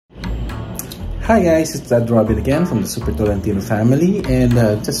Hi guys, it's Dad Robin again from the Super Tolentino family, and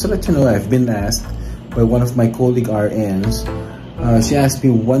just to let you know, I've been asked by one of my colleague RNs. She asked me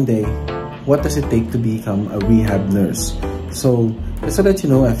one day, what does it take to become a rehab nurse? So just to let you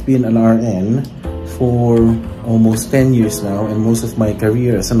know, I've been an RN for almost 10 years now, and most of my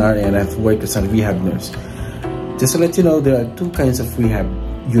career as an RN I've worked as a rehab nurse. Just to let you know, there are two kinds of rehab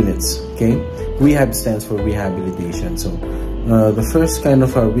units, okay? Rehab stands for rehabilitation. So the first kind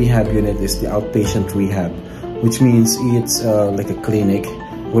of a rehab unit is the outpatient rehab, which means it's like a clinic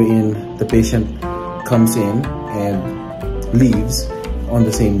wherein the patient comes in and leaves on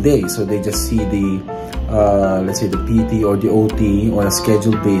the same day. So they just see the let's say the PT or the OT on a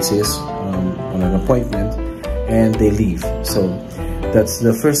scheduled basis on an appointment, and they leave. So that's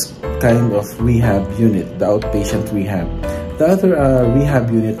the first kind of rehab unit, the outpatient rehab. The other rehab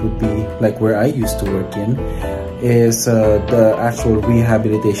unit would be like where I used to work in, is the actual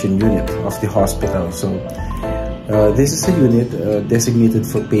rehabilitation unit of the hospital. So this is a unit designated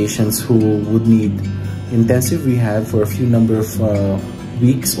for patients who would need intensive rehab for a few number of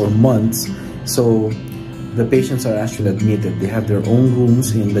weeks or months. So the patients are actually admitted. They have their own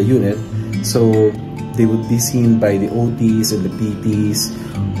rooms in the unit, so they would be seen by the OTs and the PTs,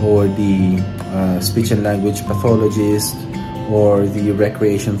 or the speech and language pathologist, or the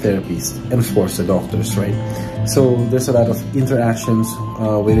recreation therapist, and of course the doctors, right? So there's a lot of interactions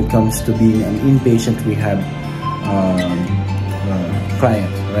when it comes to being an inpatient rehab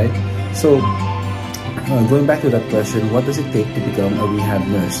client, right? So going back to that question, what does it take to become a rehab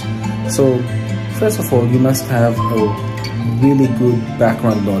nurse? So first of all, you must have a really good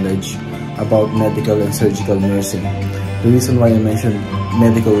background knowledge about medical and surgical nursing. The reason why I mentioned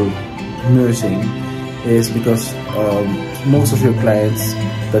medical nursing is because most of your clients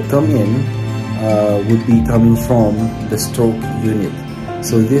that come in would be coming from the stroke unit.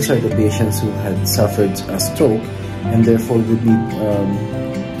 So these are the patients who had suffered a stroke and therefore would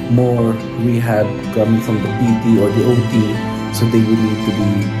need more rehab coming from the PT or the OT, so they would need to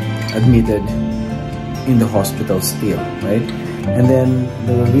be admitted in the hospital still, right? And then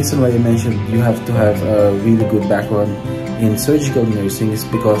the reason why I mentioned you have to have a really good background in surgical nursing is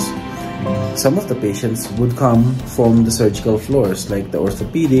because some of the patients would come from the surgical floors, like the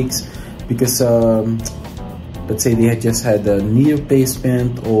orthopedics, because let's say they had just had a knee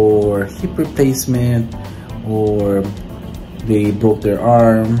replacement or hip replacement, or they broke their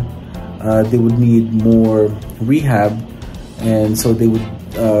arm. They would need more rehab, and so they would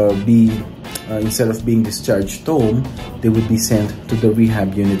be instead of being discharged home, they would be sent to the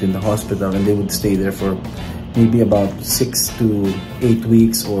rehab unit in the hospital, and they would stay there for maybe about 6 to 8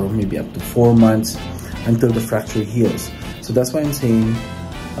 weeks, or maybe up to 4 months, until the fracture heals. So that's why I'm saying,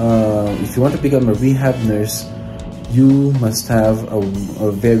 if you want to become a rehab nurse, you must have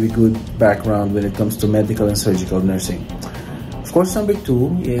a very good background when it comes to medical and surgical nursing. Of course, number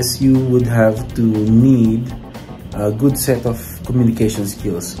two is you would have to need a good set of communication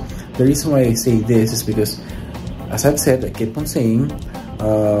skills. The reason why I say this is because, as I've said, I keep on saying,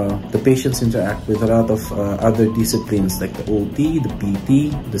 the patients interact with a lot of other disciplines like the OT, the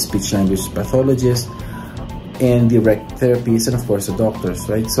PT, the speech language pathologist, and the rec therapists, and of course the doctors,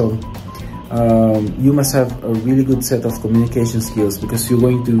 right? So you must have a really good set of communication skills, because you're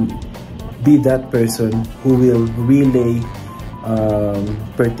going to be that person who will relay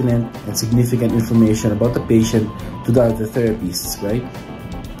pertinent and significant information about the patient to the other therapists, right?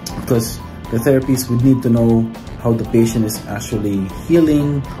 Because the therapists would need to know how the patient is actually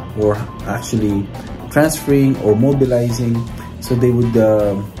healing, or actually transferring or mobilizing. So they would,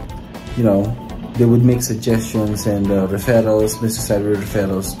 you know, they would make suggestions and referrals, necessary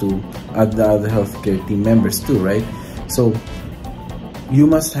referrals to the other healthcare team members too, right? So you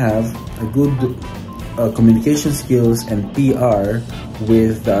must have a good communication skills and PR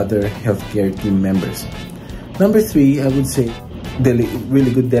with the other healthcare team members. Number three, I would say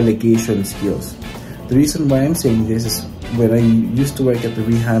really good delegation skills. The reason why I'm saying this is when I used to work at the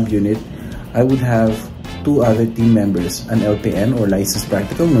rehab unit, I would have two other team members, an LPN or licensed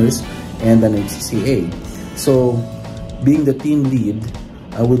practical nurse, and an HCA. So being the team lead,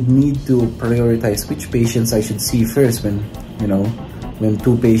 I would need to prioritize which patients I should see first when, you know, when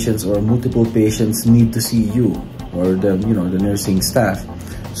two patients or multiple patients need to see you or the, you know, the nursing staff.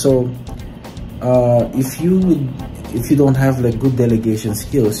 So if you don't have like good delegation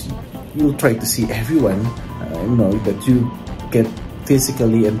skills, you'll try to see everyone, you know, that you can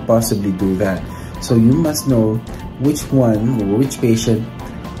physically and possibly do that. So you must know which one or which patient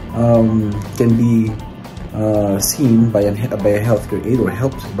can be seen by a healthcare aide or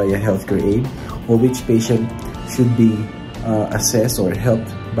helped by a healthcare aide, or which patient should be assessed or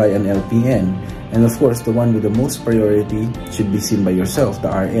helped by an LPN. And of course, the one with the most priority should be seen by yourself, the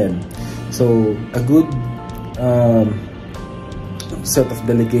RN. So a good set of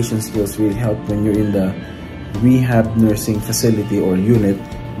delegation skills will help when you're in the rehab nursing facility or unit,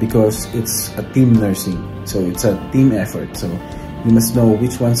 because it's a team nursing, so it's a team effort. So you must know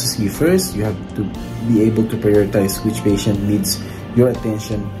which ones to see first. You have to be able to prioritize which patient needs your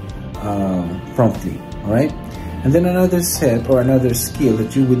attention promptly. All right. And then another set or another skill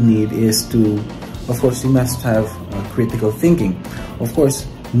that you would need is to, of course, you must have critical thinking. Of course,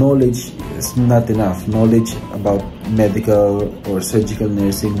 knowledge is not enough. Knowledge about medical or surgical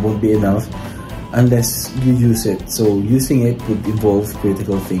nursing won't be enough unless you use it. So using it would involve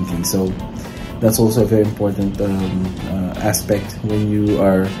critical thinking. So that's also a very important aspect when you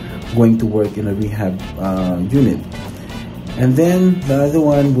are going to work in a rehab unit. And then the other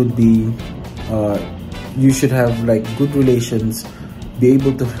one would be you should have like good relations, be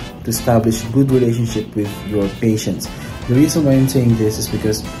able to establish good relationship with your patients. The reason why I'm saying this is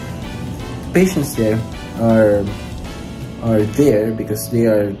because patients there are there because they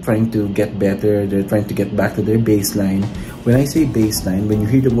are trying to get better. They're trying to get back to their baseline. When I say baseline, when you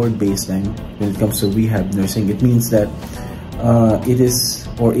hear the word baseline, when it comes to rehab nursing, it means that it is,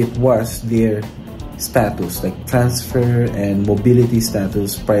 or it was, their status, like transfer and mobility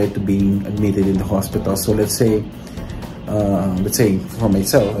status prior to being admitted in the hospital. So let's say for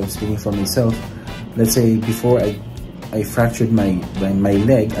myself, I'm speaking for myself. Let's say before I fractured my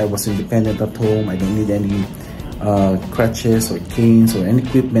leg, I was independent at home. I don't need any crutches or canes or any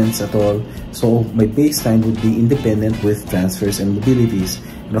equipments at all. So my baseline would be independent with transfers and mobilities.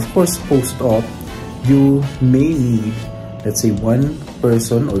 And of course, post-op, you may need, let's say, one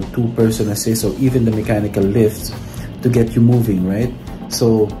person or two-person assist, or even the mechanical lifts to get you moving, right?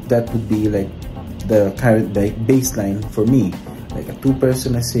 So that would be like the current baseline for me, like a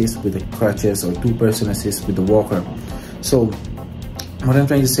two-person assist with the crutches or two-person assist with the walker. So what I'm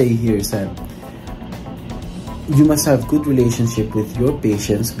trying to say here is that you must have good relationship with your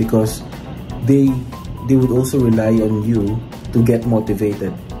patients, because they would also rely on you to get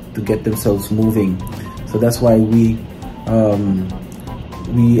motivated, to get themselves moving. So that's why we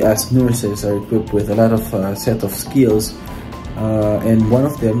as nurses are equipped with a lot of set of skills, and one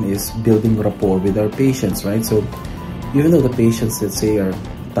of them is building rapport with our patients, right? So even though the patients, let's say, are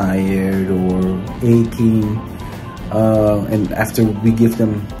tired or aching, and after we give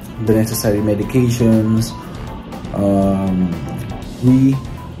them the necessary medications, we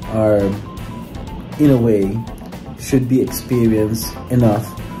are, in a way, should be experienced enough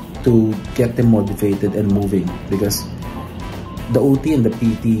to get them motivated and moving, because the OT and the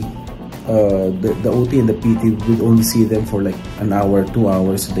PT, the OT and the PT would only see them for like an hour, 2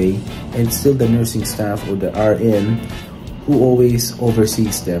 hours a day, and it's still the nursing staff or the RN who always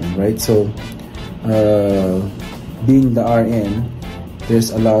oversees them, right? So being the RN,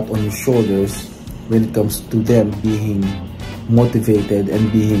 there's a lot on your shoulders when it comes to them being motivated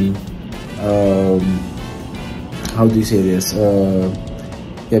and being how do you say this,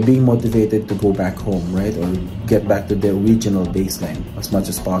 being motivated to go back home, right, or get back to their original baseline as much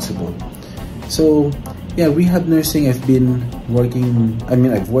as possible. So yeah, rehab nursing, I've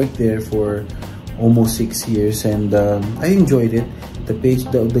worked there for almost 6 years, and I enjoyed it.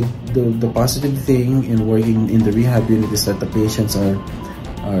 The positive thing in working in the rehab unit is that the patients are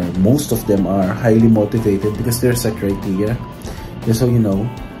most of them are highly motivated, because there's a criteria. Just so you know,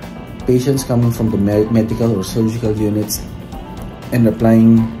 patients coming from the medical or surgical units and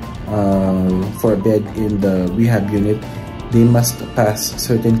applying for a bed in the rehab unit, they must pass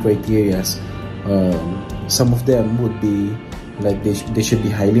certain criteria. Some of them would be like they should be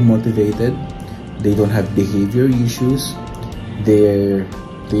highly motivated, they don't have behavior issues, they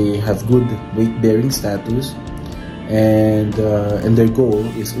have good weight-bearing status, and their goal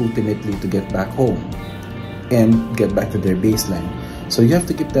is ultimately to get back home and get back to their baseline. So you have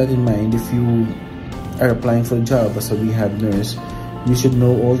to keep that in mind. If you are applying for a job as a rehab nurse, you should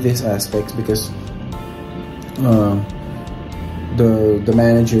know all these aspects, because the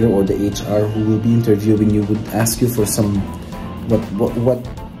manager or the HR who will be interviewing you would ask you for some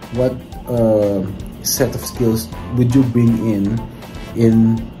what set of skills would you bring in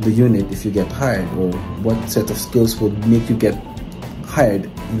the unit if you get hired, or what set of skills would make you get hired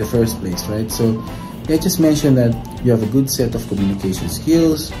in the first place, right? So I just mentioned that you have a good set of communication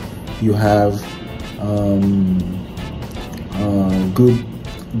skills, you have good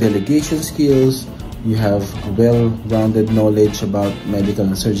delegation skills, you have a well-rounded knowledge about medical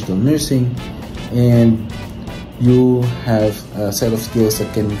and surgical nursing, and you have a set of skills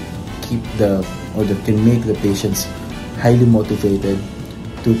that can keep that can make the patients highly motivated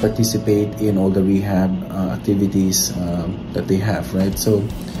to participate in all the rehab activities that they have, right? So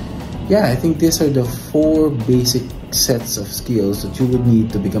yeah, I think these are the 4 basic sets of skills that you would need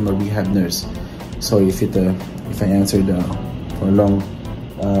to become a rehab nurse. Sorry if I answered for a long,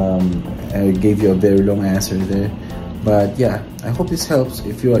 I gave you a very long answer there. But yeah, I hope this helps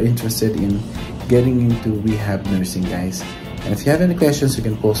if you are interested in getting into rehab nursing, guys. And if you have any questions, you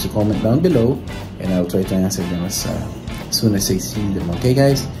can post a comment down below, and I'll try to answer them as soon as I see them. Okay,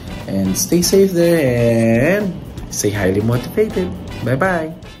 guys? And stay safe there, and stay highly motivated.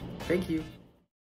 Bye-bye. Thank you.